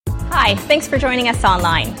Hi, thanks for joining us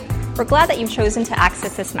online. We're glad that you've chosen to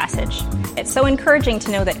access this message. It's so encouraging to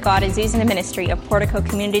know that God is using the ministry of Portico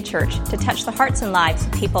Community Church to touch the hearts and lives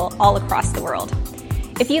of people all across the world.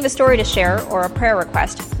 If you have a story to share or a prayer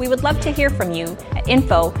request, we would love to hear from you at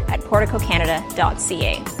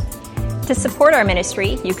info@porticocanada.ca. To support our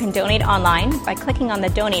ministry, you can donate online by clicking on the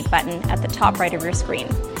donate button at the top right of your screen.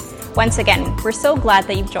 Once again, we're so glad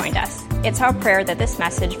that you've joined us. It's our prayer that this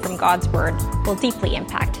message from God's Word will deeply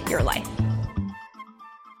impact your life.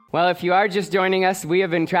 Well, if you are just joining us, we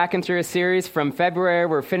have been tracking through a series from February.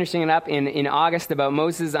 We're finishing it up in August about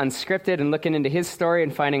Moses Unscripted and looking into his story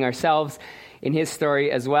and finding ourselves in his story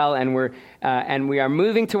as well. And we are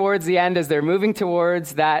moving towards the end as they're moving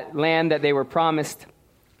towards that land that they were promised.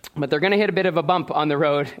 But they're going to hit a bit of a bump on the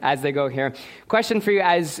road as they go here. Question for you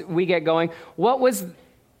as we get going. What was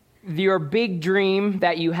your big dream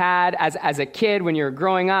that you had as a kid when you were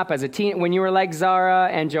growing up, as a teen, when you were like Zara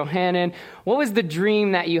and Johanan? What was the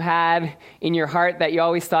dream that you had in your heart that you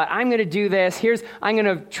always thought, I'm going to do this, I'm going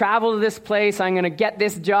to travel to this place, I'm going to get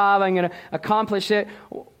this job, I'm going to accomplish it?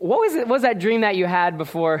 What was that dream that you had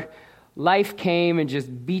before life came and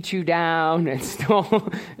just beat you down and stole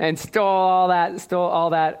all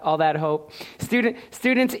that hope?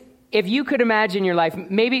 Students, if you could imagine your life,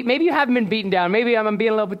 maybe you haven't been beaten down. Maybe I'm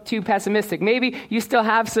being a little bit too pessimistic. Maybe you still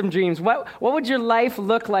have some dreams. What would your life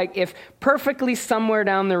look like if perfectly somewhere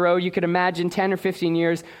down the road you could imagine 10 or 15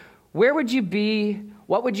 years? Where would you be?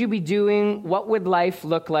 What would you be doing? What would life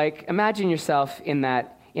look like? Imagine yourself in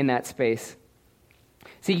that space.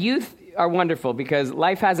 See, youth are wonderful because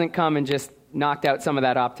life hasn't come and just knocked out some of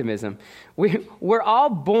that optimism. We're all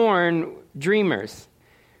born dreamers.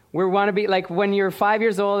 We want to be, like when you're 5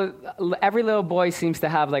 years old, every little boy seems to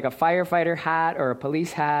have like a firefighter hat or a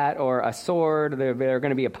police hat or a sword. They're going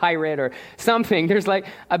to be a pirate or something. There's like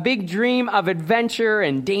a big dream of adventure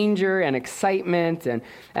and danger and excitement.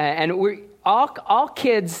 And we all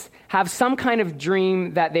kids have some kind of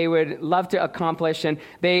dream that they would love to accomplish, and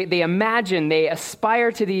they imagine, they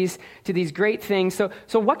aspire to these great things. So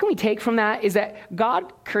what can we take from that is that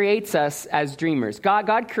God creates us as dreamers.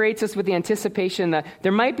 God creates us with the anticipation that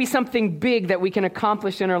there might be something big that we can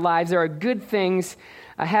accomplish in our lives. There are good things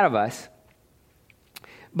ahead of us.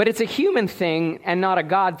 But it's a human thing and not a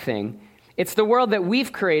God thing. It's the world that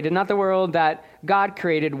we've created, not the world that God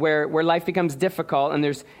created, where life becomes difficult and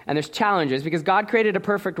there's challenges, because God created a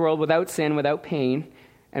perfect world without sin, without pain,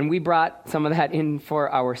 and we brought some of that in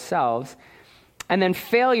for ourselves. And then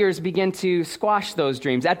failures begin to squash those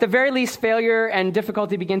dreams. At the very least, failure and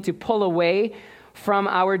difficulty begin to pull away from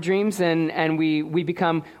our dreams, and we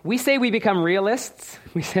become realists.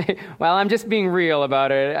 We say, well, I'm just being real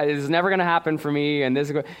about it. It's never going to happen for me, and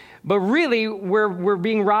this. But really, we're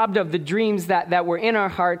being robbed of the dreams that were in our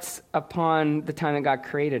hearts upon the time that God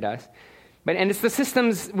created us. And it's the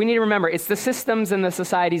systems, we need to remember, it's the systems and the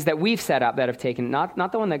societies that we've set up that have taken,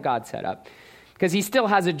 not the one that God set up. Because he still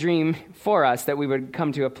has a dream for us that we would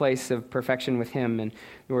come to a place of perfection with him, and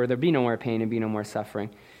where there'd be no more pain and be no more suffering.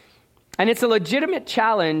 And it's a legitimate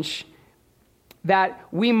challenge that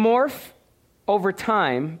we morph over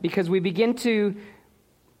time because we begin to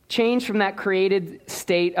change from that created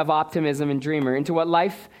state of optimism and dreamer into what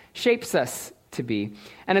life shapes us to be.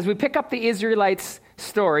 And as we pick up the Israelites'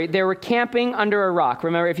 story, they were camping under a rock.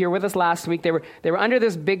 Remember, if you were with us last week, they were under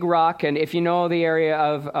this big rock. And if you know the area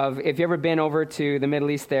of if you've ever been over to the Middle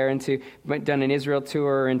East there and done an Israel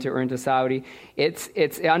tour or into Saudi,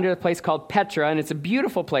 it's under a place called Petra, and it's a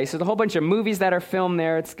beautiful place. There's a whole bunch of movies that are filmed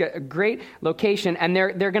there. It's a great location, and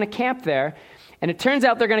they're going to camp there. And it turns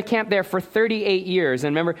out they're going to camp there for 38 years.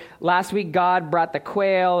 And remember, last week God brought the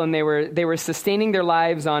quail, and they were sustaining their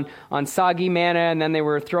lives on soggy manna, and then they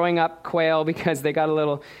were throwing up quail because they got a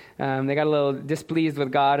little displeased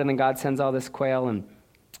with God, and then God sends all this quail. And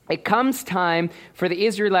it comes time for the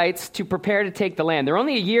Israelites to prepare to take the land. They're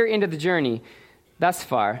only a year into the journey thus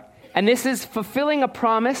far. And this is fulfilling a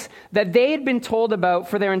promise that they had been told about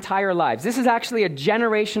for their entire lives. This is actually a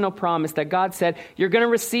generational promise that God said, you're going to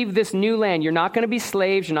receive this new land. You're not going to be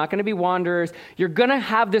slaves. You're not going to be wanderers. You're going to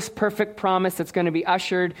have this perfect promise that's going to be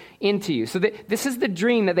ushered into you. So this is the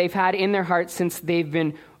dream that they've had in their hearts since they've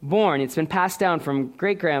been born. It's been passed down from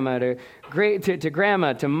great-grandma to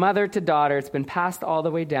grandma to mother to daughter. It's been passed all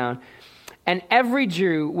the way down. And every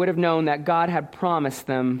Jew would have known that God had promised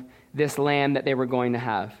them this land that they were going to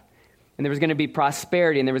have. And there was going to be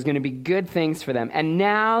prosperity, and there was going to be good things for them. And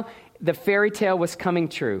now the fairy tale was coming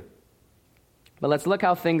true. But let's look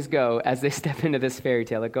how things go as they step into this fairy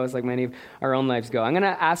tale. It goes like many of our own lives go. I'm going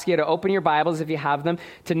to ask you to open your Bibles, if you have them,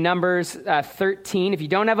 to Numbers 13. If you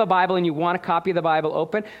don't have a Bible and you want a copy of the Bible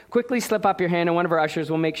open, quickly slip up your hand, and one of our ushers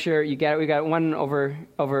will make sure you get it. We got one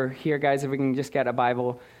over here, guys, if we can just get a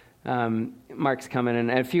Bible. Mark's coming, and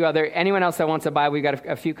a few other, anyone else that wants a Bible, we got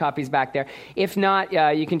a few copies back there. If not,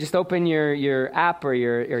 you can just open your app or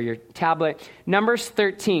your tablet. Numbers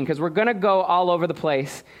 13, because we're going to go all over the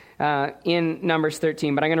place in Numbers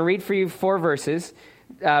 13, but I'm going to read for you 4 verses,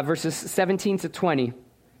 verses 17 to 20.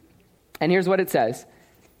 And here's what it says.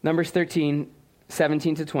 Numbers 13,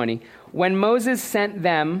 17 to 20. When Moses sent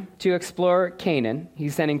them to explore Canaan,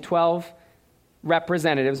 he's sending 12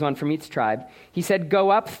 representatives, one from each tribe. He said,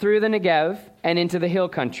 go up through the Negev and into the hill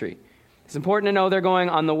country. It's important to know they're going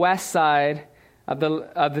on the west side of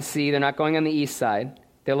the sea. They're not going on the east side.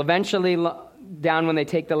 They'll eventually, down when they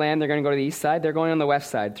take the land, they're going to go to the east side. They're going on the west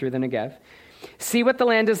side through the Negev. See what the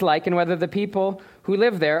land is like and whether the people who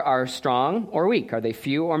live there are strong or weak. Are they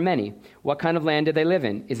few or many? What kind of land do they live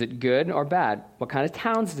in? Is it good or bad? What kind of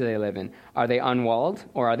towns do they live in? Are they unwalled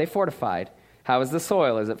or are they fortified? How is the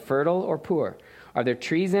soil? Is it fertile or poor? Are there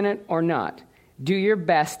trees in it or not? Do your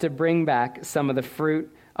best to bring back some of the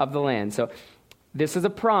fruit of the land. So this is a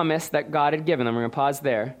promise that God had given them. We're going to pause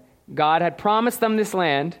there. God had promised them this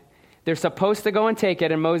land. They're supposed to go and take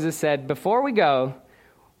it. And Moses said, before we go,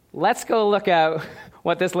 let's go look at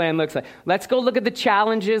what this land looks like. Let's go look at the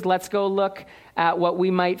challenges. Let's go look at what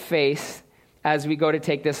we might face as we go to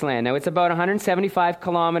take this land. Now, it's about 175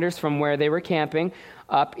 kilometers from where they were camping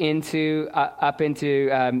up into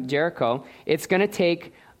Jericho. It's going to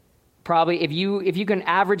take probably, if you can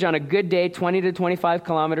average on a good day 20 to 25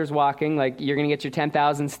 kilometers walking, like you're going to get your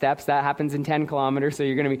 10,000 steps. That happens in 10 kilometers, so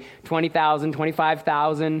you're going to be 20,000,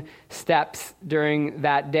 25,000 steps during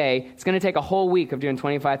that day. It's going to take a whole week of doing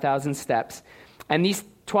 25,000 steps. And these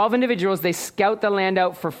 12 individuals, they scout the land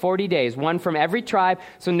out for 40 days, one from every tribe,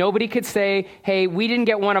 so nobody could say, hey, we didn't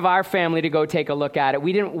get one of our family to go take a look at it.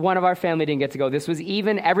 One of our family didn't get to go. This was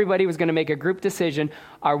even. Everybody was going to make a group decision.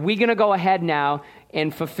 Are we going to go ahead now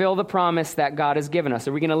and fulfill the promise that God has given us?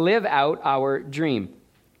 Are we going to live out our dream?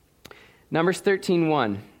 Numbers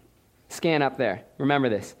 13:1. Scan up there. Remember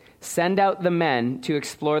this. Send out the men to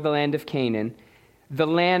explore the land of Canaan, the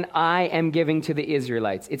land I am giving to the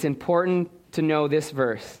Israelites. It's important to know this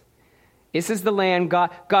verse. This is the land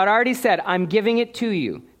God already said, I'm giving it to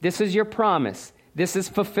you. This is your promise. This is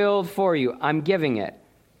fulfilled for you. I'm giving it.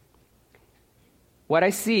 What I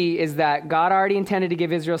see is that God already intended to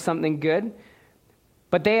give Israel something good,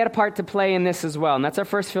 but they had a part to play in this as well, and that's our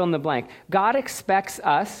first fill in the blank. God expects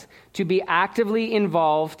us to be actively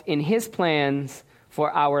involved in his plans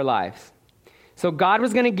for our lives. So God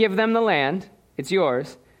was going to give them the land. It's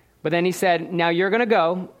yours. But then he said, now you're going to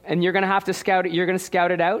go, and you're going to have to scout it. You're going to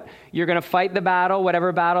scout it out. You're going to fight the battle,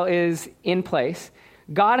 whatever battle is in place.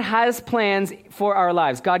 God has plans for our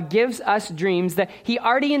lives. God gives us dreams that he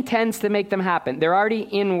already intends to make them happen. They're already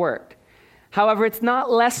in work. However, it's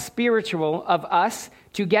not less spiritual of us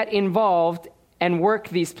to get involved and work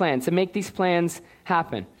these plans, to make these plans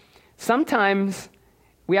happen. Sometimes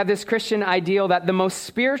we have this Christian ideal that the most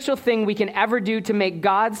spiritual thing we can ever do to make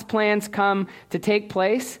God's plans come to take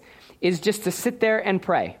place is just to sit there and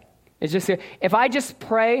pray. It's just, if I just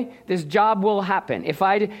pray, this job will happen. If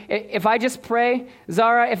I just pray,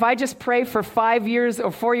 Zara, if I just pray for 5 years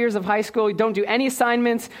or 4 years of high school, don't do any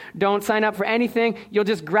assignments, don't sign up for anything, you'll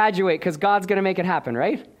just graduate because God's going to make it happen,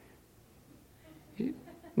 right?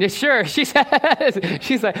 Yeah, sure, she says.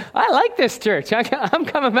 She's like, I like this church. I'm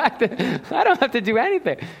coming back I don't have to do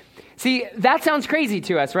anything. See, that sounds crazy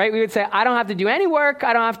to us, right? We would say, I don't have to do any work.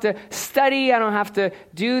 I don't have to study. I don't have to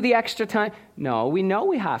do the extra time. No, we know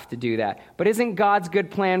we have to do that. But isn't God's good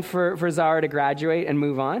plan for Zara to graduate and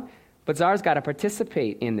move on? But Zara's got to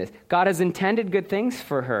participate in this. God has intended good things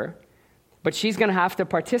for her, but she's going to have to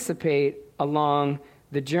participate along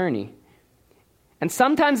the journey. And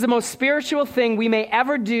sometimes the most spiritual thing we may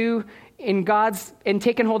ever do in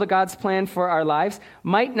taking hold of God's plan for our lives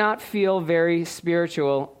might not feel very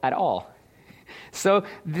spiritual at all. So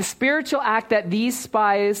the spiritual act that these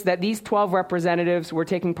spies, that these 12 representatives were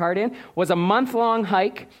taking part in, was a month-long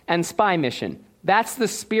hike and spy mission. That's the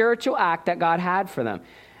spiritual act that God had for them.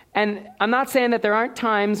 And I'm not saying that there aren't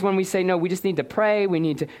times when we say, no, we just need to pray, we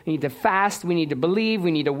need to fast, we need to believe,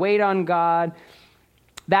 we need to wait on God.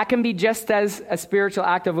 That can be just as a spiritual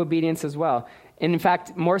act of obedience as well. And in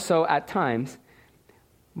fact, more so at times.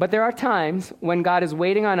 But there are times when God is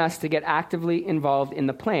waiting on us to get actively involved in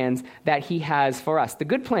the plans that he has for us, the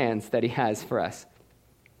good plans that he has for us.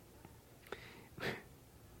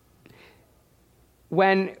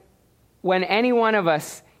 When when any one of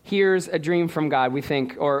us hears a dream from God, we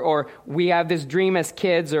think, or we have this dream as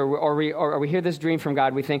kids, or we hear this dream from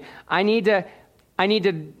God, we think, I need to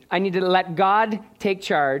let God take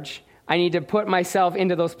charge. I need to put myself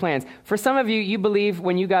into those plans. For some of you, you believe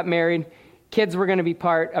when you got married, kids were going to be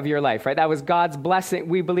part of your life, right? That was God's blessing.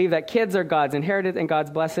 We believe that kids are God's inherited and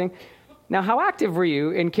God's blessing. Now, how active were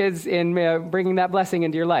you in bringing that blessing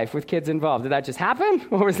into your life with kids involved? Did that just happen?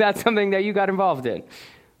 Or was that something that you got involved in?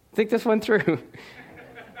 Think this one through.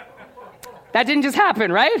 That didn't just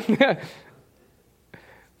happen, right?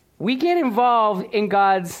 We get involved in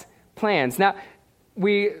God's plans. Now,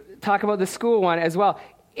 we talk about the school one as well.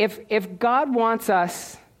 If God wants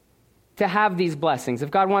us to have these blessings,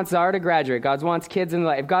 if God wants Zara to graduate, God wants kids in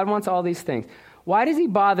life, if God wants all these things, why does he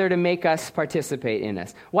bother to make us participate in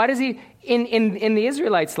this? Why does he, in the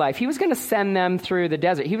Israelites' life, he was going to send them through the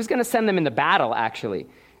desert. He was going to send them in the battle, actually.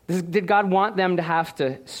 Did God want them to have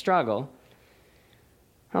to struggle?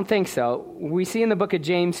 I don't think so. We see in the book of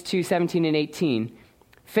James 2:17 and 18,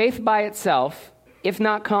 faith by itself, if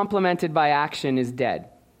not complemented by action, is dead.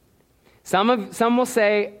 Some will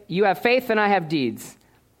say, you have faith and I have deeds.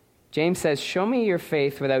 James says, show me your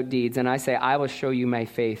faith without deeds, and I say, I will show you my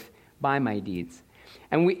faith by my deeds.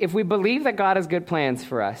 And if we believe that God has good plans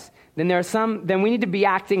for us, then we need to be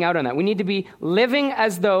acting out on that. We need to be living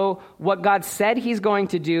as though what God said he's going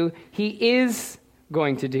to do, he is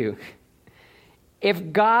going to do.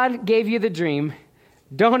 If God gave you the dream,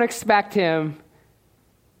 don't expect him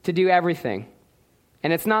to do everything.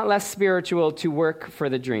 And it's not less spiritual to work for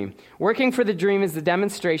the dream. Working for the dream is the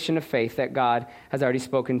demonstration of faith that God has already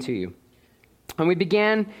spoken to you. And we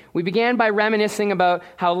began by reminiscing about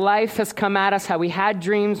how life has come at us, how we had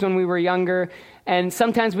dreams when we were younger, and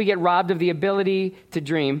sometimes we get robbed of the ability to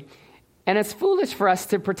dream. And it's foolish for us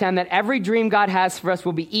to pretend that every dream God has for us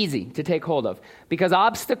will be easy to take hold of, because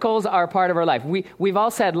obstacles are a part of our life. We've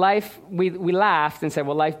all said life, we laughed and said,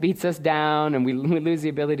 well, life beats us down and we lose the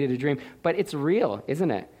ability to dream. But it's real, isn't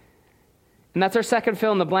it? And that's our second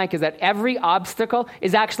fill in the blank, is that every obstacle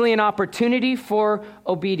is actually an opportunity for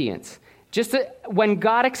obedience. When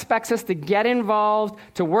God expects us to get involved,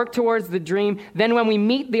 to work towards the dream, then when we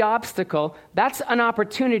meet the obstacle, that's an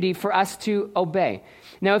opportunity for us to obey.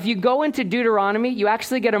 Now, if you go into Deuteronomy, you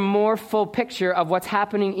actually get a more full picture of what's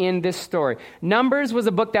happening in this story. Numbers was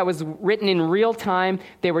a book that was written in real time.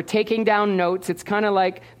 They were taking down notes. It's kind of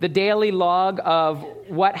like the daily log of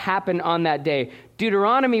what happened on that day.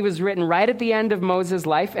 Deuteronomy was written right at the end of Moses'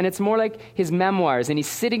 life, and it's more like his memoirs. And he's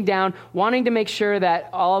sitting down, wanting to make sure that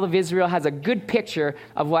all of Israel has a good picture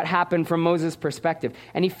of what happened from Moses' perspective.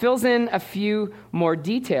 And he fills in a few more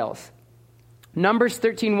details. Numbers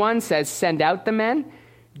 13:1 says, send out the men.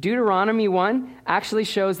 Deuteronomy 1 actually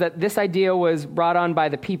shows that this idea was brought on by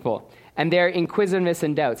the people and their inquisitiveness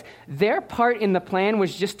and doubts. Their part in the plan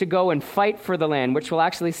was just to go and fight for the land, which we'll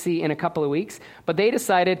actually see in a couple of weeks. But they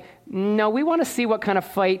decided, no, we want to see what kind of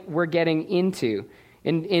fight we're getting into.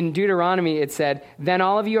 In Deuteronomy, it said, then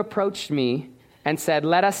all of you approached me and said,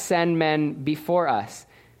 let us send men before us.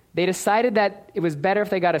 They decided that it was better if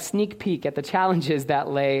they got a sneak peek at the challenges that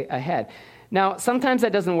lay ahead. Now, sometimes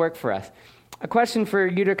that doesn't work for us. A question for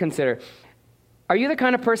you to consider. Are you the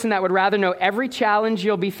kind of person that would rather know every challenge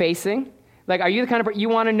you'll be facing? Like, are you the kind of person you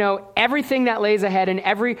want to know everything that lays ahead and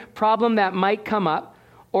every problem that might come up?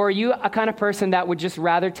 Or are you a kind of person that would just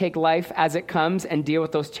rather take life as it comes and deal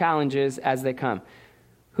with those challenges as they come?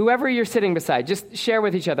 Whoever you're sitting beside, just share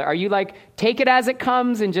with each other. Are you like, take it as it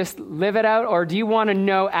comes and just live it out? Or do you want to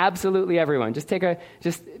know absolutely everyone? Just take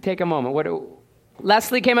a moment.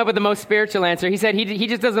 Leslie came up with the most spiritual answer. He said he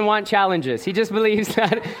just doesn't want challenges. He just believes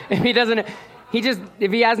that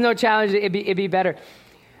if he has no challenge, it'd be better.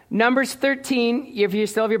 Numbers 13, if you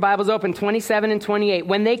still have your Bibles open, 27 and 28.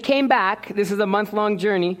 When they came back, this is a month-long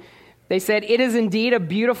journey, they said, it is indeed a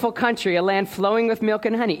beautiful country, a land flowing with milk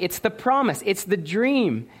and honey. It's the promise. It's the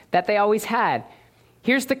dream that they always had.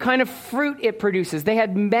 Here's the kind of fruit it produces. They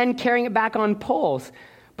had men carrying it back on poles.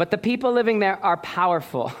 But the people living there are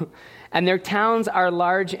powerful. And their towns are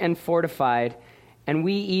large and fortified, and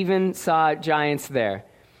we even saw giants there.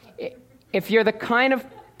 If you're the kind of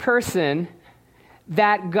person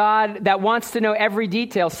that wants to know every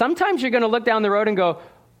detail, sometimes you're going to look down the road and go,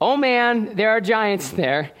 oh man, there are giants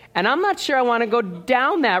there. And I'm not sure I want to go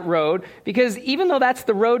down that road, because even though that's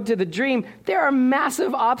the road to the dream, there are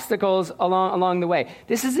massive obstacles along the way.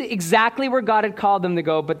 This is exactly where God had called them to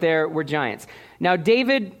go, but there were giants. Now,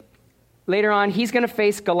 David, later on, he's going to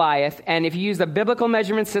face Goliath, and if you use the biblical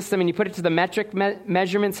measurement system and you put it to the metric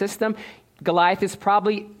measurement system, Goliath is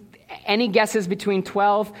probably, any guesses, between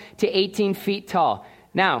 12 to 18 feet tall.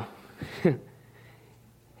 Now,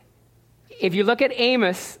 if you look at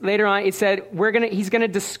Amos later on, it said he's going to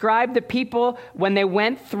describe the people when they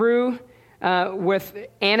went through with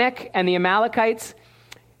Anak and the Amalekites.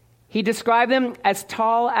 He described them as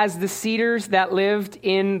tall as the cedars that lived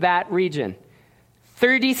in that region.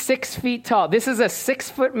 36 feet tall. This is a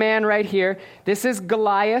 6-foot man right here. This is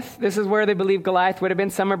Goliath. This is where they believe Goliath would have been,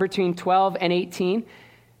 somewhere between 12 and 18.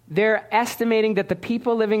 They're estimating that the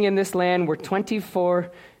people living in this land were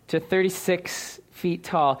 24 to 36 feet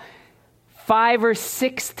tall, 5 or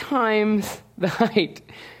 6 times the height.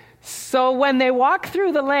 So when they walk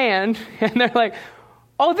through the land and they're like,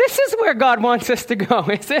 oh, this is where God wants us to go,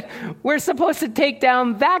 is it? We're supposed to take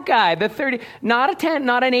down that guy, not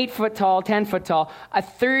an 8-foot tall, 10-foot tall, a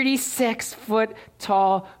 36-foot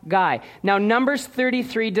tall guy. Now, Numbers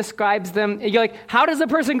 33 describes them. You're like, how does a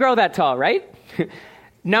person grow that tall, right?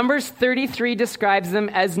 Numbers 33 describes them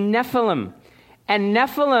as Nephilim. And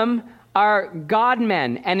Nephilim are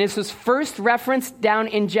God-men. And this was first referenced down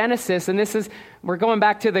in Genesis. And we're going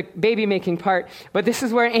back to the baby-making part. But this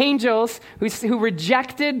is where angels who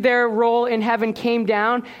rejected their role in heaven came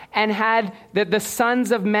down and had the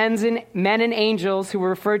sons of men and angels who were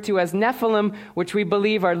referred to as Nephilim, which we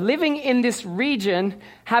believe are living in this region,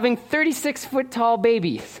 having 36-foot tall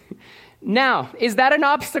babies. Now, is that an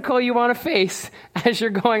obstacle you want to face as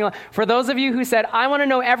you're going along? For those of you who said, I want to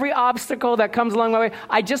know every obstacle that comes along my way,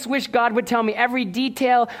 I just wish God would tell me every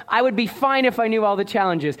detail. I would be fine if I knew all the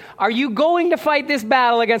challenges. Are you going to fight this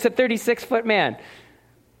battle against a 36-foot man?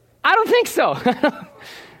 I don't think so.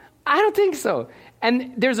 I don't think so.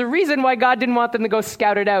 And there's a reason why God didn't want them to go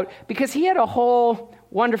scout it out, because he had a whole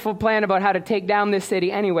wonderful plan about how to take down this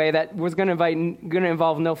city anyway that was going to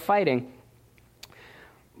involve no fighting.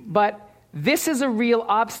 But this is a real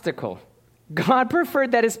obstacle. God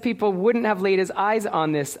preferred that his people wouldn't have laid his eyes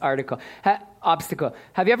on this obstacle.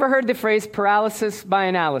 Have you ever heard the phrase paralysis by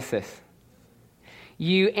analysis?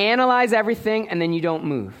 You analyze everything and then you don't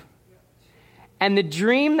move. And the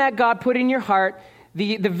dream that God put in your heart,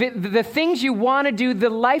 the things you want to do, the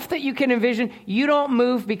life that you can envision, you don't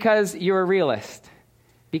move because you're a realist,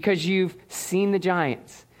 because you've seen the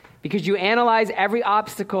giants, because you analyze every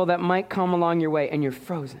obstacle that might come along your way and you're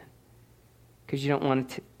frozen because you don't want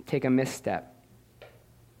to take a misstep.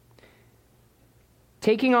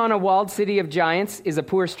 Taking on a walled city of giants is a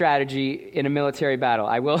poor strategy in a military battle.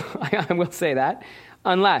 I will say that,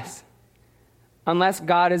 unless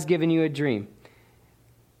God has given you a dream.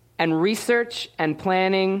 And research and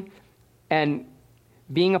planning and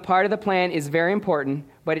being a part of the plan is very important,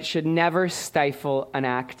 but it should never stifle an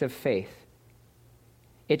act of faith.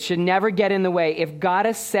 It should never get in the way. If God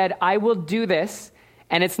has said, I will do this,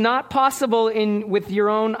 and it's not possible with your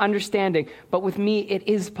own understanding, but with me, it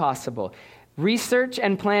is possible. Research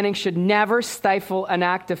and planning should never stifle an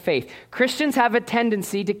act of faith. Christians have a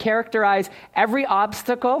tendency to characterize every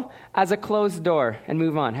obstacle as a closed door and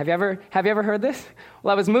move on. Have you ever heard this?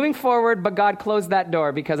 Well, I was moving forward, but God closed that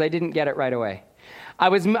door because I didn't get it right away. I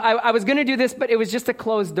was going to do this, but it was just a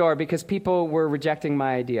closed door because people were rejecting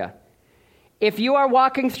my idea. If you are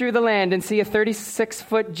walking through the land and see a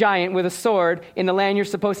 36-foot giant with a sword in the land you're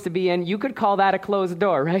supposed to be in, you could call that a closed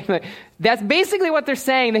door, right? That's basically what they're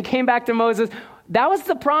saying. They came back to Moses. That was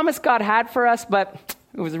the promise God had for us, but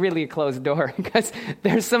it was really a closed door because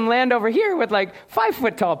there's some land over here with like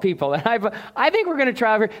 5-foot tall people. And I think we're going to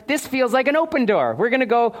try over. This feels like an open door. We're going to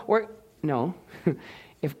go. No.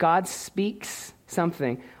 If God speaks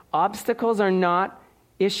something, obstacles are not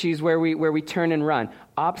issues where we turn and run.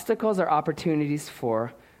 Obstacles are opportunities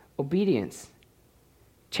for obedience.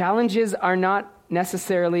 Challenges are not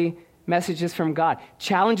necessarily messages from God.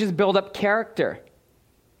 Challenges build up character.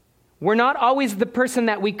 We're not always the person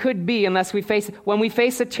that we could be when we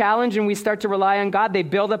face a challenge and we start to rely on God, they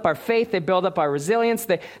build up our faith, they build up our resilience,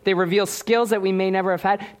 they reveal skills that we may never have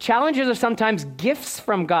had. Challenges are sometimes gifts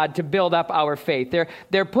from God to build up our faith.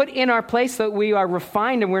 They're put in our place so that we are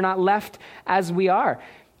refined and we're not left as we are.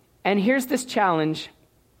 And here's this challenge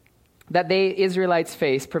that the Israelites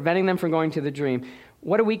face, preventing them from going to the dream.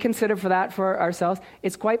 What do we consider for that for ourselves?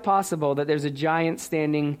 It's quite possible that there's a giant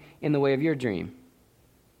standing in the way of your dream,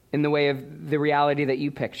 in the way of the reality that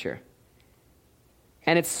you picture.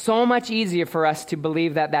 And it's so much easier for us to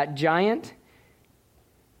believe that that giant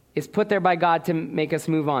is put there by God to make us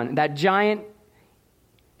move on. That giant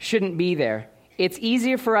shouldn't be there. It's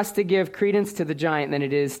easier for us to give credence to the giant than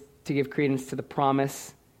it is to give credence to the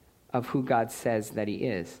promise of who God says that he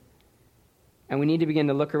is. And we need to begin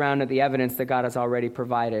to look around at the evidence that God has already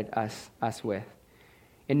provided us with.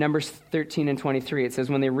 In Numbers 13 and 23, it says,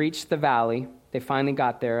 when they reached the valley, they finally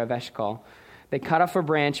got there, of Eshcol, they cut off a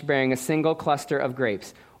branch bearing a single cluster of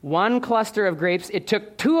grapes. one cluster of grapes. It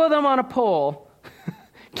took 2 of them on a pole,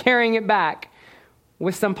 carrying it back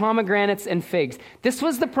with some pomegranates and figs. This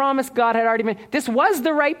was the promise God had already made. This was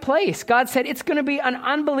the right place. God said, it's going to be an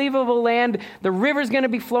unbelievable land. The river's going to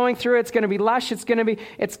be flowing through it. It's going to be lush. It's going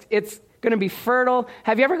to be fertile.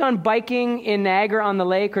 Have you ever gone biking in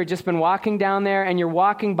Niagara-on-the-Lake or just been walking down there and you're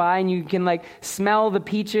walking by and you can smell the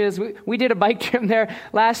peaches? We did a bike trip there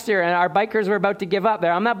last year and our bikers were about to give up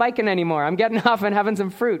there. I'm not biking anymore. I'm getting off and having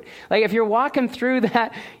some fruit. If you're walking through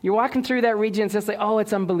that region, it's just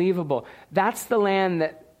it's unbelievable. That's the land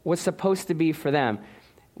that was supposed to be for them.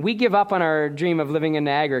 We give up on our dream of living in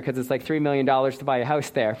Niagara because it's $3 million to buy a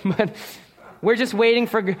house there. But we're just waiting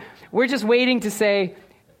to say,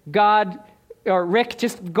 God, or Rick,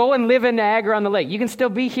 just go and live in Niagara-on-the-Lake. You can still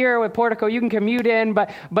be here with Portico. You can commute in,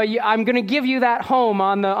 but I'm going to give you that home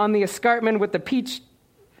on the escarpment with the peach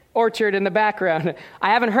orchard in the background.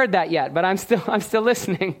 I haven't heard that yet, but I'm still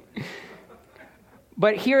listening.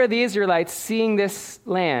 But here are the Israelites seeing this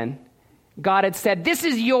land. God had said, "This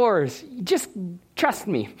is yours. Just trust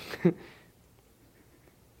me."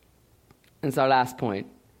 And so our last point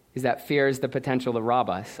is that fear is the potential to rob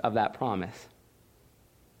us of that promise.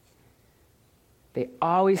 They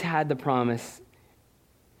always had the promise,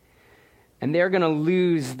 and they're going to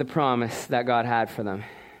lose the promise that God had for them.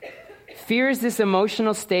 Fear is this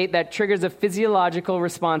emotional state that triggers a physiological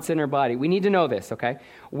response in our body. We need to know this, okay?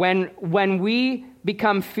 When we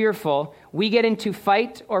become fearful, we get into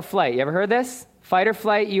fight or flight. You ever heard this? Fight or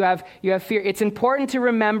flight, you have fear. It's important to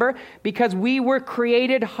remember because we were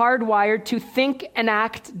created hardwired to think and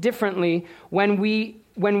act differently when we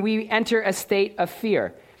enter a state of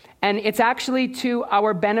fear. And it's actually to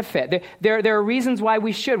our benefit. There are reasons why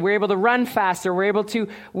we should. We're able to run faster.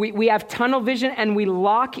 We have tunnel vision and we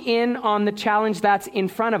lock in on the challenge that's in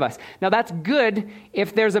front of us. Now that's good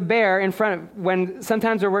if there's a bear in front of, when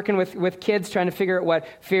sometimes we're working with kids trying to figure out what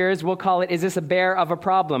fear is, we'll call it, is this a bear of a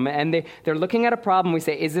problem? And they're looking at a problem. We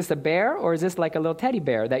say, is this a bear or is this like a little teddy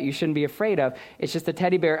bear that you shouldn't be afraid of? It's just a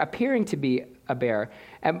teddy bear appearing to be a bear.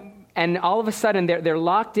 And all of a sudden they're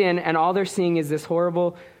locked in and all they're seeing is this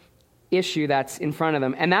horrible issue that's in front of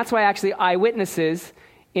them. And that's why actually eyewitnesses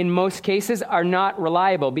in most cases are not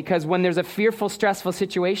reliable, because when there's a fearful, stressful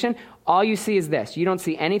situation, all you see is this. You don't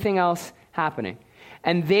see anything else happening.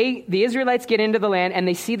 And the Israelites get into the land and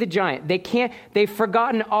they see the giant. They've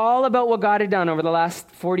forgotten all about what God had done over the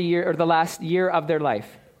last 40 years or the last year of their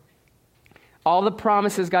life. All the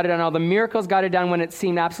promises God had done, all the miracles God had done when it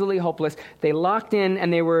seemed absolutely hopeless. They locked in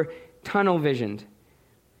and they were tunnel visioned.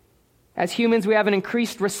 As humans, we have an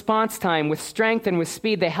increased response time with strength and with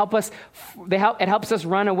speed. It helps us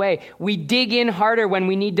run away. We dig in harder when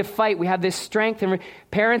we need to fight. We have this strength. And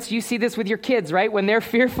parents, you see this with your kids, right? When they're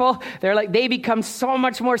fearful, they become so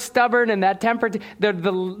much more stubborn, and that temper,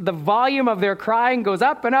 the volume of their crying goes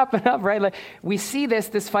up and up and up, right? We see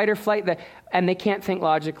this fight or flight, and they can't think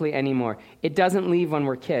logically anymore. It doesn't leave when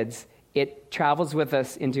we're kids. It travels with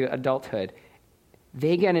us into adulthood.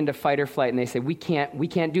 They get into fight or flight and they say, we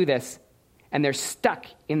can't do this. And they're stuck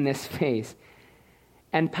in this phase.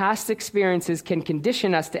 And past experiences can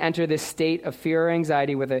condition us to enter this state of fear or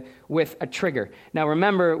anxiety with a trigger. Now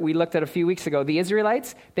remember, we looked at a few weeks ago, the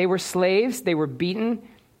Israelites, they were slaves, they were beaten,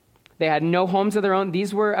 they had no homes of their own.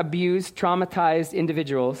 These were abused, traumatized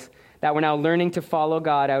individuals that were now learning to follow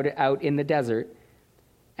God out in the desert.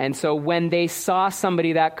 And so when they saw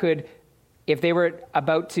somebody that could, if they were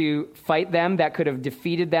about to fight them, that could have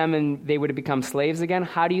defeated them and they would have become slaves again,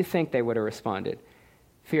 how do you think they would have responded?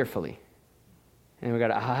 Fearfully. And we go,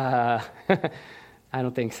 I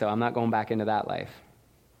don't think so. I'm not going back into that life.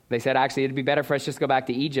 They said, actually, it'd be better for us just to go back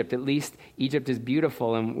to Egypt. At least Egypt is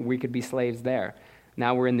beautiful and we could be slaves there.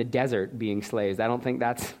 Now we're in the desert being slaves. I don't think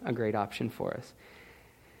that's a great option for us.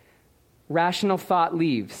 Rational thought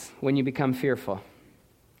leaves when you become fearful.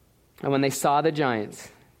 And when they saw the giants,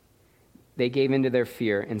 they gave into their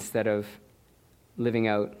fear instead of living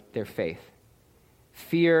out their faith.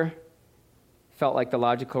 Fear felt like the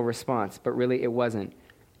logical response, but really it wasn't.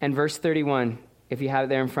 And verse 31, if you have it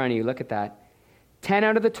there in front of you, look at that. 10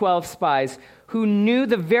 out of the 12 spies who knew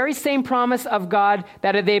the very same promise of God,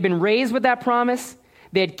 that they had been raised with that promise,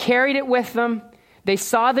 they had carried it with them, they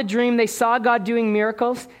saw the dream, they saw God doing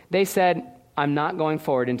miracles, they said, I'm not going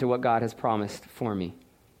forward into what God has promised for me.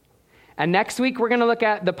 And next week, we're going to look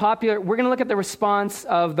at the response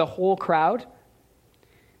of the whole crowd.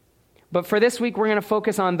 But for this week, we're going to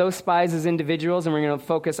focus on those spies as individuals, and we're going to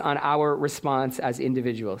focus on our response as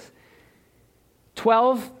individuals.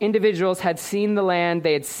 12 individuals had seen the land,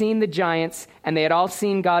 they had seen the giants, and they had all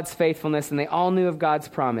seen God's faithfulness, and they all knew of God's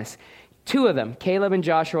promise. 2 of them, Caleb and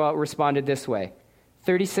Joshua, responded this way.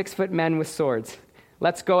 36-foot men with swords.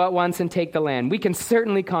 Let's go at once and take the land. We can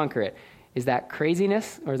certainly conquer it. Is that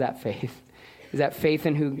craziness or is that faith? Is that faith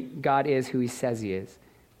in who God is, who he says he is?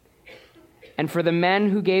 And for the men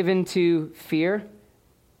who gave into fear,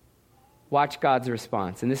 watch God's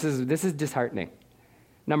response. And this is disheartening.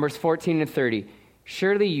 Numbers 14 and 30.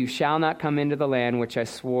 Surely you shall not come into the land which I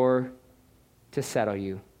swore to settle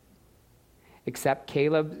you, except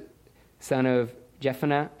Caleb, son of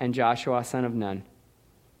Jephunneh, and Joshua, son of Nun.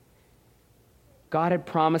 God had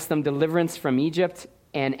promised them deliverance from Egypt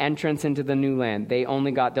and entrance into the new land. They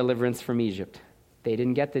only got deliverance from Egypt. They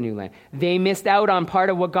didn't get the new land. They missed out on part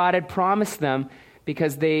of what God had promised them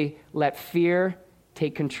because they let fear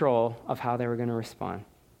take control of how they were going to respond.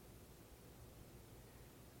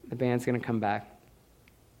 The band's going to come back.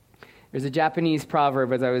 There's a Japanese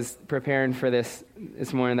proverb as I was preparing for this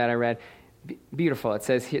morning that I read. Beautiful. It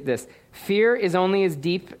says this: fear is only as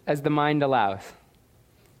deep as the mind allows.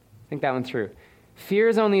 Think that one through. Fear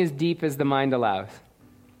is only as deep as the mind allows.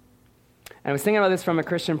 And I was thinking about this from a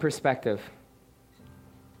Christian perspective.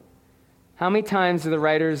 How many times do the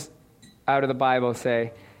writers out of the Bible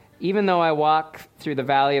say, even though I walk through the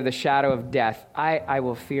valley of the shadow of death, I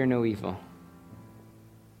will fear no evil?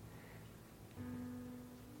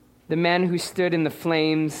 The men who stood in the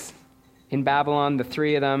flames in Babylon, the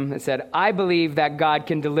three of them, that said, I believe that God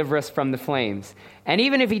can deliver us from the flames. And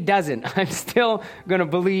even if he doesn't, I'm still going to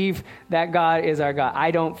believe that God is our God.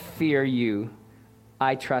 I don't fear you.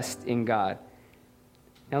 I trust in God.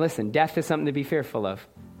 Now listen, death is something to be fearful of.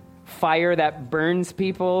 Fire that burns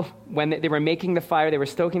people, when they were making the fire, they were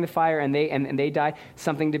stoking the fire and they died,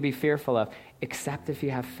 something to be fearful of, except if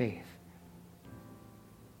you have faith.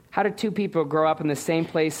 How did two people grow up in the same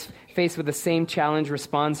place, faced with the same challenge,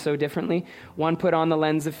 respond so differently? One put on the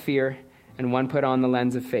lens of fear, and one put on the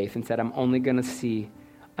lens of faith and said, I'm only going to see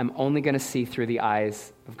through the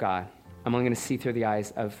eyes of God. I'm only going to see through the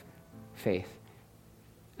eyes of faith.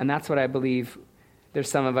 And that's what I believe there's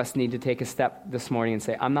some of us need to take a step this morning and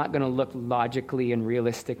say, I'm not going to look logically and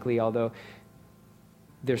realistically, although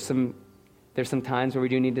there's some times where we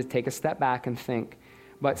do need to take a step back and think.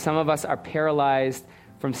 But some of us are paralyzed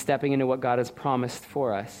from stepping into what God has promised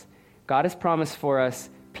for us. God has promised for us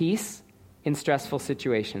peace in stressful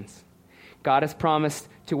situations. God has promised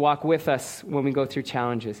to walk with us when we go through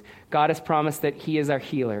challenges. God has promised that he is our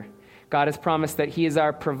healer. God has promised that he is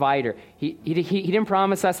our provider. He didn't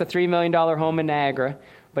promise us a $3 million home in Niagara,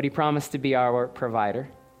 but he promised to be our provider.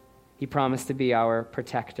 He promised to be our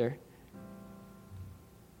protector.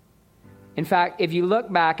 In fact, if you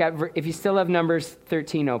look back if you still have Numbers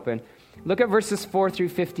 13 open, look at verses 4 through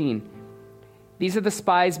 15. These are the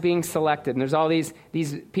spies being selected, and there's all these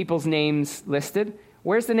people's names listed.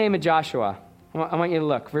 Where's the name of Joshua? I want you to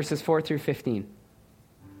look, verses 4 through 15.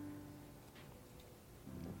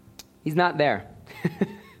 He's not there.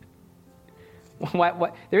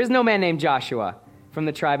 What? There is no man named Joshua from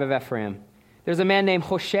the tribe of Ephraim. There's a man named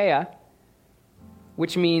Hoshea,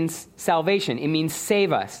 which means salvation. It means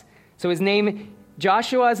save us. So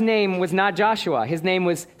Joshua's name was not Joshua. His name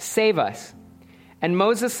was Save Us. And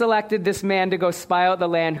Moses selected this man to go spy out the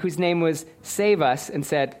land whose name was Save Us and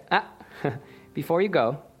said, before you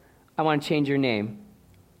go, I want to change your name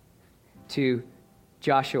to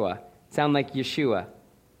Joshua. Sound like Yeshua.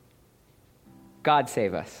 God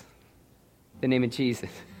save us. The name of Jesus.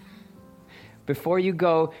 Before you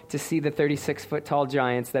go to see the 36-foot tall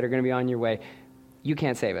giants that are going to be on your way, you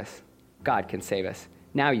can't save us. God can save us.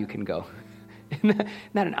 Now you can go. Isn't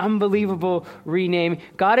that an unbelievable rename?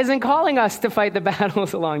 God isn't calling us to fight the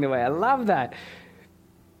battles along the way. I love that.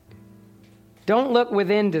 Don't look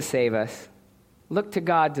within to save us. Look to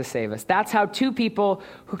God to save us. That's how two people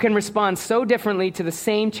who can respond so differently to the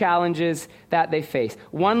same challenges that they face.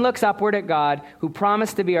 One looks upward at God, who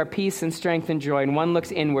promised to be our peace and strength and joy, and one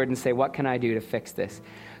looks inward and say, what can I do to fix this?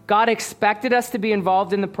 God expected us to be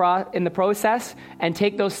involved in the process and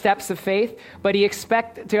take those steps of faith, but he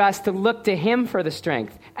expected us to look to him for the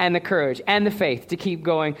strength and the courage and the faith to keep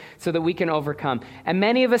going so that we can overcome. And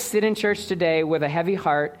many of us sit in church today with a heavy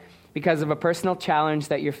heart because of a personal challenge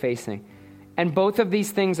that you're facing. And both of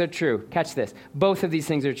these things are true. Catch this. Both of these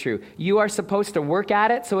things are true. You are supposed to work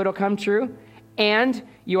at it so it'll come true, and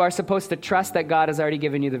you are supposed to trust that God has already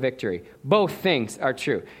given you the victory. Both things are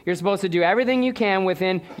true. You're supposed to do everything you can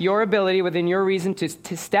within your ability, within your reason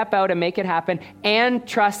to step out and make it happen, and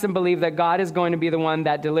trust and believe that God is going to be the one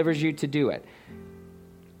that delivers you to do it.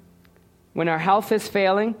 When our health is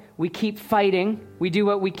failing, we keep fighting, we do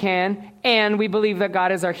what we can, and we believe that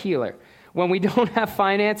God is our healer. When we don't have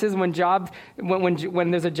finances, when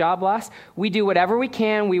there's a job loss, we do whatever we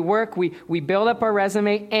can. We work, we build up our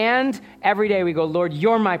resume, and every day we go, Lord,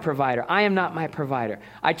 you're my provider. I am not my provider.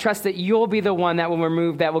 I trust that you'll be the one that will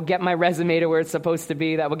remove, that will get my resume to where it's supposed to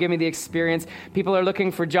be, that will give me the experience. People are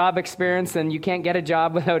looking for job experience, and you can't get a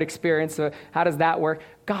job without experience, so how does that work?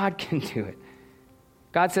 God can do it.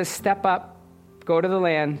 God says, step up, go to the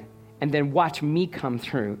land, and then watch me come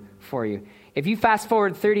through for you. If you fast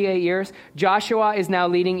forward 38 years, Joshua is now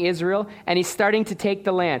leading Israel, and he's starting to take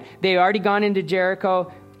the land. They've already gone into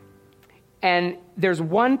Jericho, and there's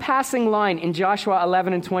one passing line in Joshua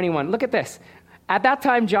 11 and 21. Look at this. At that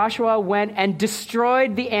time, Joshua went and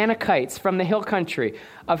destroyed the Anakites from the hill country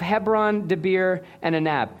of Hebron, Debir, and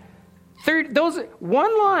Anab. Those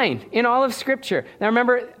one line in all of Scripture. Now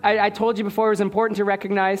remember, I told you before it was important to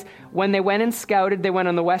recognize when they went and scouted, they went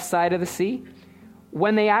on the west side of the sea.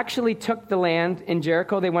 When they actually took the land in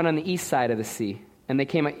Jericho, they went on the east side of the sea. And they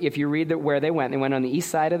came, if you read where they went on the east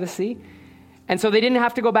side of the sea. And so they didn't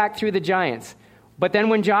have to go back through the giants. But then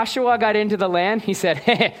when Joshua got into the land, he said,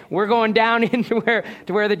 hey, we're going down into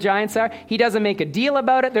where the giants are. He doesn't make a deal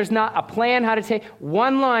about it. There's not a plan how to take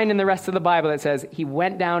one line in the rest of the Bible that says he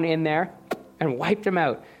went down in there and wiped them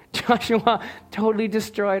out. Joshua totally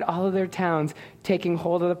destroyed all of their towns, taking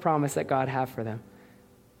hold of the promise that God had for them.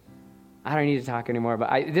 I don't need to talk anymore,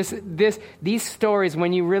 but these stories,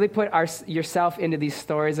 when you really put yourself into these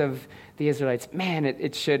stories of the Israelites, man,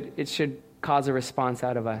 it should cause a response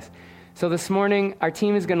out of us. So this morning, our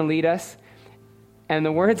team is going to lead us, and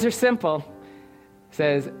the words are simple. It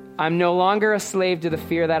says, I'm no longer a slave to the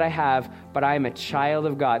fear that I have, but I am a child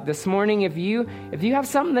of God. This morning, if you have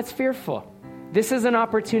something that's fearful, this is an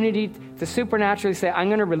opportunity to supernaturally say, I'm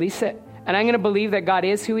going to release it. And I'm going to believe that God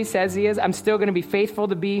is who he says he is. I'm still going to be faithful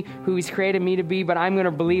to be who he's created me to be, but I'm going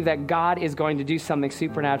to believe that God is going to do something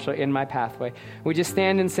supernatural in my pathway. We just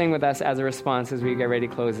stand and sing with us as a response as we get ready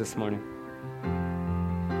to close this morning.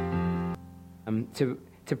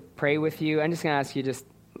 To pray with you, I'm just going to ask you just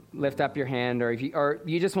lift up your hand, or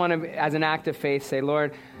you just want to, as an act of faith, say,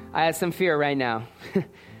 Lord, I have some fear right now.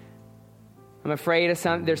 I'm afraid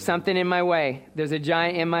of there's something in my way. There's a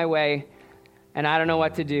giant in my way. And I don't know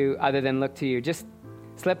what to do other than look to you. Just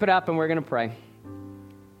slip it up and we're going to pray.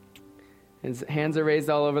 His hands are raised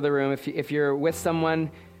all over the room. If you're with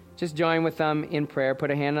someone, just join with them in prayer. Put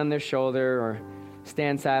a hand on their shoulder or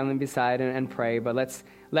stand silently beside and pray. But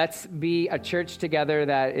let's be a church together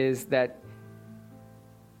that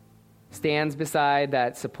stands beside,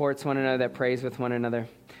 that supports one another, that prays with one another.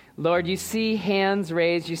 Lord, you see hands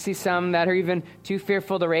raised. You see some that are even too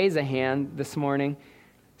fearful to raise a hand this morning,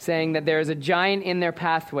 saying that there is a giant in their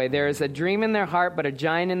pathway. There is a dream in their heart, but a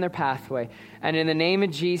giant in their pathway. And in the name of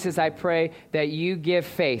Jesus, I pray that you give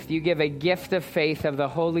faith. You give a gift of faith of the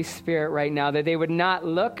Holy Spirit right now, that they would not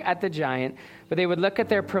look at the giant, but they would look at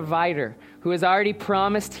their provider, who has already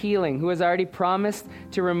promised healing, who has already promised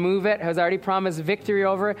to remove it, has already promised victory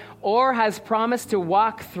over it, or has promised to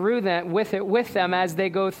walk through that with them as they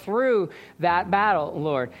go through that battle,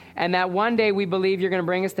 Lord. And that one day we believe you're going to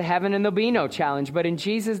bring us to heaven and there'll be no challenge. But in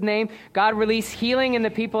Jesus' name, God, release healing in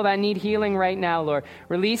the people that need healing right now, Lord.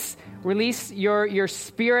 Release your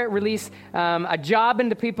spirit, release a job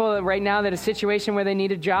into people right now that a situation where they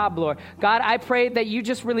need a job, Lord. God, I pray that you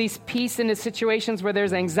just release peace into situations where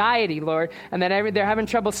there's anxiety, Lord, and that they're having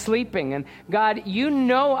trouble sleeping. And God, you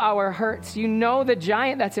know our hurts. You know the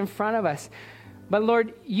giant that's in front of us. But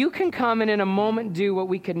Lord, you can come and in a moment do what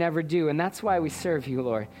we could never do. And that's why we serve you,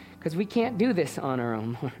 Lord, because we can't do this on our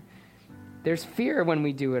own, Lord. There's fear when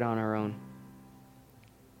we do it on our own.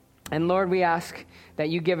 And Lord, we ask that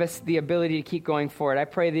you give us the ability to keep going forward. I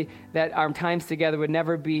pray that our times together would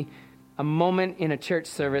never be a moment in a church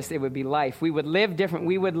service. It would be life. We would live different.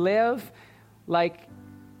 We would live like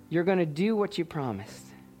you're going to do what you promised.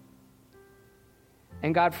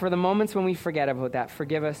 And God, for the moments when we forget about that,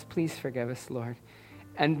 forgive us. Please forgive us, Lord.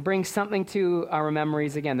 And bring something to our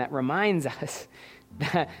memories again that reminds us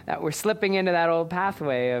that we're slipping into that old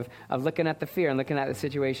pathway of looking at the fear and looking at the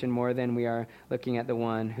situation more than we are looking at the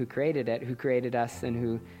one who created it, who created us, and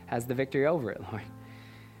who has the victory over it, Lord.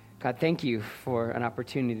 God, thank you for an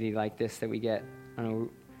opportunity like this that we get on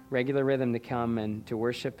a regular rhythm to come and to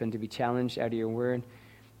worship and to be challenged out of your word.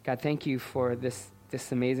 God, thank you for this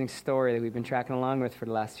amazing story that we've been tracking along with for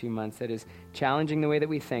the last few months that is challenging the way that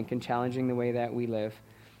we think and challenging the way that we live.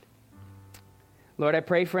 Lord, I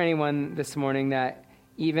pray for anyone this morning that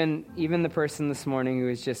even the person this morning who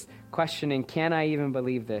is just questioning, can I even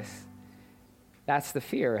believe this? That's the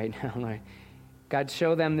fear right now, Lord. God,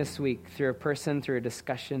 show them this week through a person, through a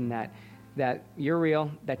discussion, that that you're real,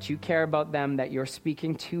 that you care about them, that you're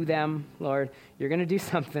speaking to them, Lord. You're going to do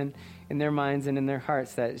something in their minds and in their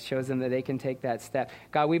hearts that shows them that they can take that step.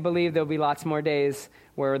 God, we believe there'll be lots more days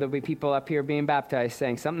where there'll be people up here being baptized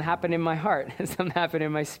saying, something happened in my heart, something happened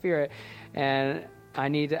in my spirit, and I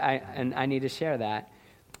need to share that.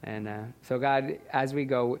 And so God, as we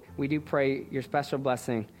go, we do pray your special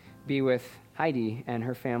blessing be with Heidi and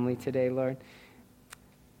her family today, Lord.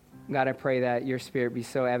 God, I pray that your spirit be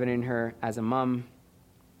so evident in her as a mom,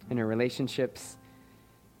 in her relationships,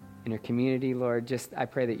 in her community, Lord. Just I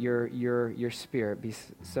pray that your spirit be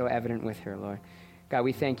so evident with her, Lord. God,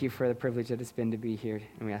 we thank you for the privilege that it's been to be here,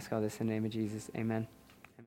 and we ask all this in the name of Jesus. Amen.